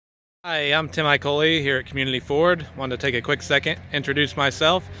Hi, I'm Tim Icoli here at Community Ford. Wanted to take a quick second, introduce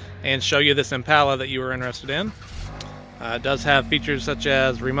myself, and show you this Impala that you were interested in. It does have features such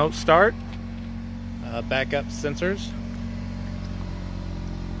as remote start, backup sensors,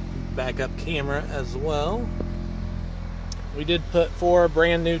 backup camera as well. We did put 4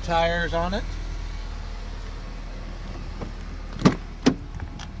 brand new tires on it.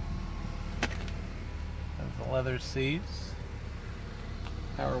 Has the leather seats.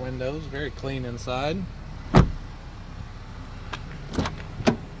 Power windows, very clean inside.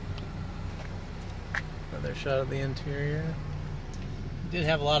 Another shot of the interior. Did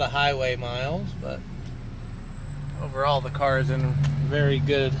have a lot of highway miles, but overall the car is in very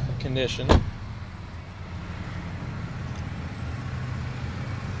good condition.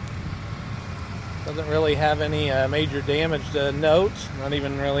 Doesn't really have any major damage to note, not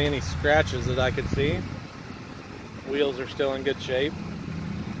even really any scratches that I could see. Wheels are still in good shape.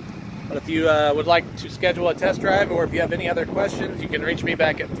 But if you would like to schedule a test drive, or if you have any other questions, you can reach me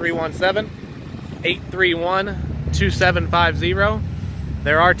back at 317-831-2750.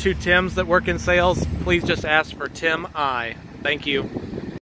 There are 2 Tims that work in sales. Please just ask for Tim I. Thank you.